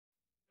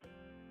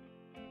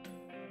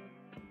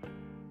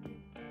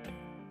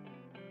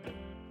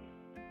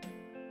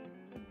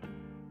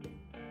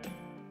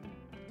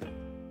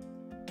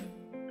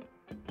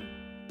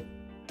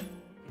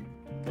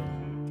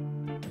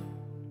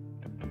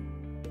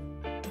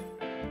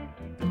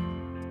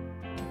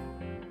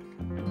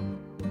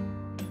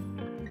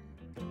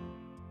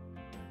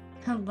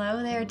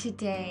Hello there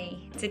today.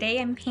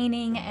 Today I'm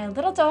painting a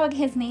little dog.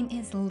 His name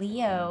is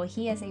Leo.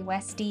 He is a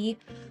westie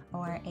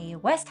or a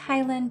West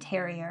Highland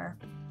Terrier.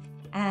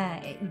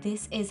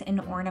 This is an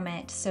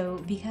ornament. So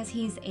because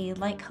he's a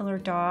light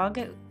colored dog,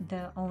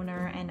 the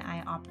owner and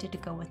I opted to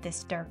go with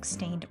this dark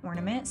stained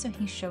ornament so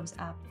he shows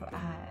up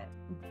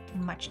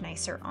much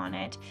nicer on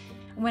it.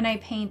 When I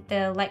paint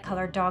the light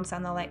colored dogs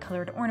on the light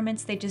colored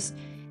ornaments, they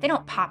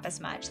don't pop as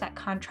much. That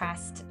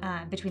contrast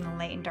between the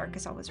light and dark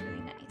is always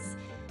really nice.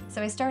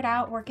 So I start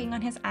out working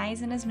on his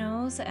eyes and his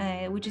nose,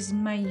 which is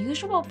my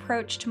usual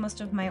approach to most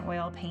of my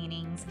oil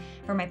paintings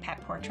for my pet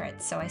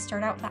portraits. So I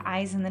start out with the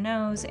eyes and the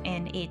nose,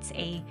 and it's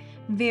a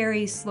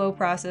very slow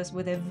process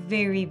with a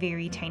very,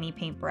 very tiny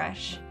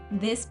paintbrush.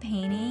 This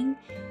painting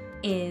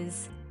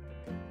is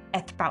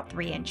at about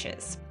 3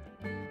 inches.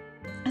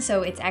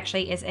 So it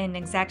actually is an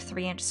exact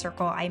 3-inch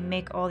circle. I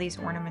make all these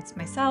ornaments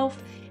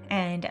myself,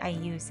 and I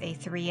use a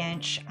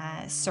 3-inch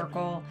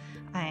circle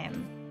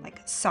like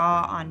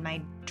saw on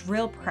my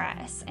drill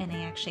press, and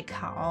I actually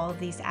cut all of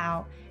these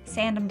out,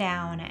 sand them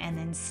down, and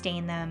then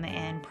stain them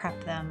and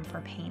prep them for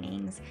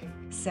paintings.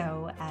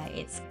 So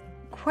it's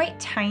quite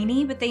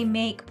tiny, but they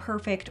make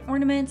perfect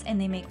ornaments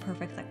and they make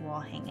perfect like wall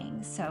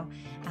hangings. So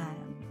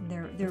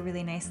they're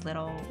really nice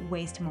little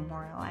ways to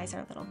memorialize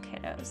our little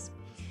kiddos.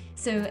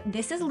 So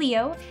this is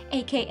Leo,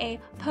 aka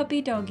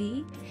Puppy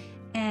Doggy,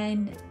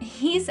 and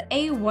he's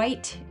a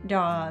white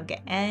dog,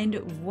 and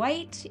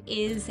white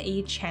is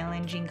a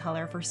challenging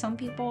color for some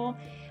people.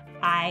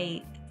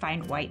 I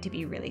find white to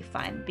be really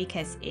fun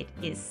because it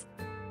is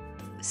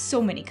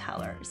so many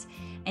colors.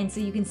 And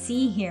so you can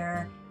see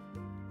here,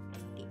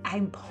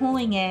 I'm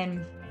pulling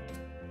in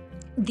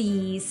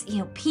these,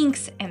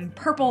 pinks and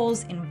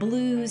purples and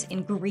blues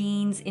and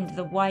greens into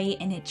the white,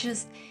 and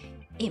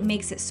it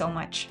makes it so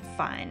much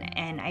fun,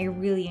 and I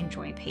really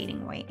enjoy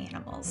painting white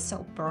animals,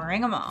 so bring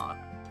them on.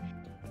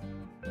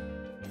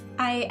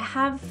 I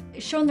have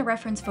shown the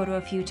reference photo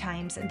a few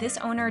times. This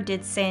owner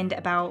did send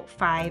about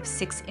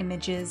 5-6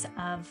 images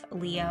of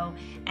Leo,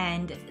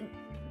 and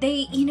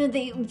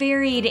they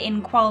varied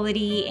in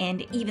quality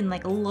and even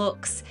like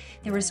looks.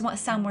 There was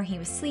some where he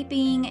was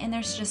sleeping, and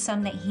there's just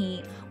some that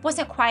he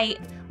wasn't quite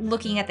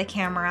looking at the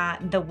camera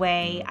the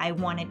way I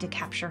wanted to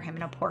capture him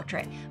in a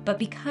portrait. But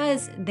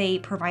because they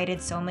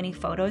provided so many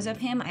photos of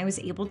him, I was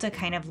able to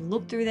kind of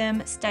look through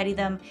them, study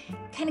them,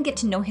 kind of get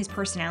to know his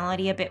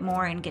personality a bit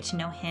more and get to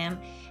know him,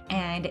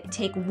 and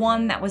take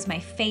one that was my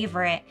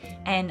favorite,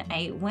 and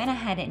I went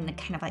ahead and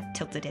kind of like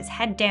tilted his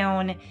head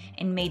down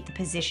and made the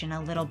position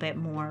a little bit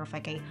more of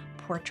like a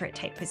portrait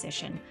type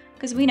position,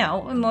 because we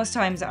know most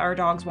times our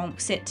dogs won't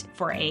sit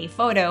for a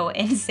photo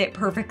and sit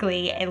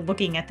perfectly and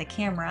looking at the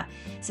camera,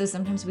 so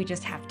sometimes we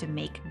just have to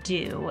make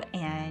do.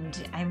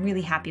 And I'm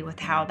really happy with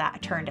how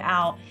that turned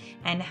out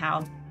and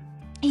how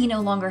he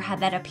no longer had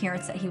that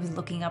appearance that he was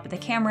looking up at the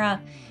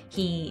camera.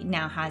 He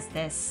now has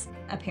this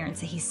appearance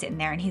that he's sitting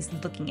there and he's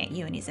looking at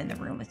you and he's in the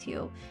room with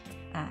you,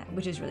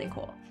 which is really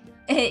cool.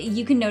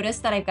 You can notice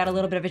that I've got a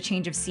little bit of a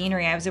change of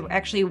scenery. I was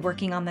actually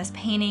working on this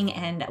painting,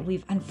 and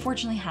we've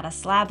unfortunately had a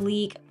slab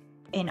leak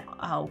in,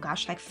 oh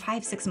gosh, like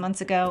 5-6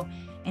 months ago,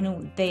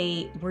 and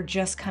they were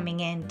just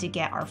coming in to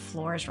get our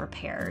floors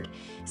repaired.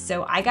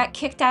 So I got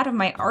kicked out of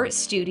my art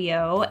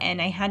studio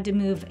and I had to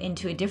move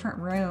into a different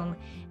room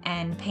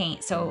and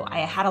paint. So I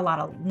had a lot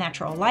of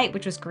natural light,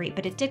 which was great,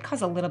 but it did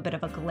cause a little bit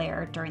of a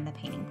glare during the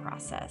painting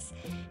process.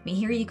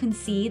 Here you can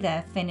see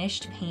the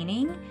finished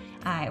painting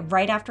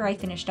right after I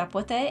finished up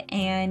with it,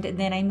 and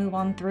then I move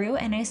on through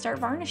and I start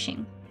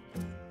varnishing.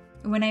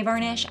 When I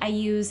varnish, I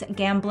use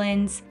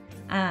Gamblin's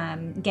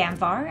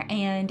Gamvar,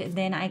 and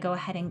then I go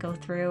ahead and go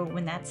through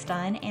when that's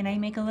done, and I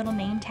make a little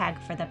name tag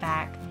for the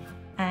back,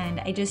 and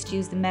I just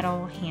use the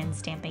metal hand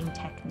stamping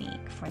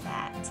technique for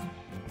that.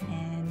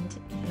 And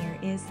here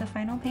is the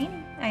final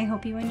painting. I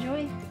hope you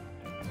enjoy.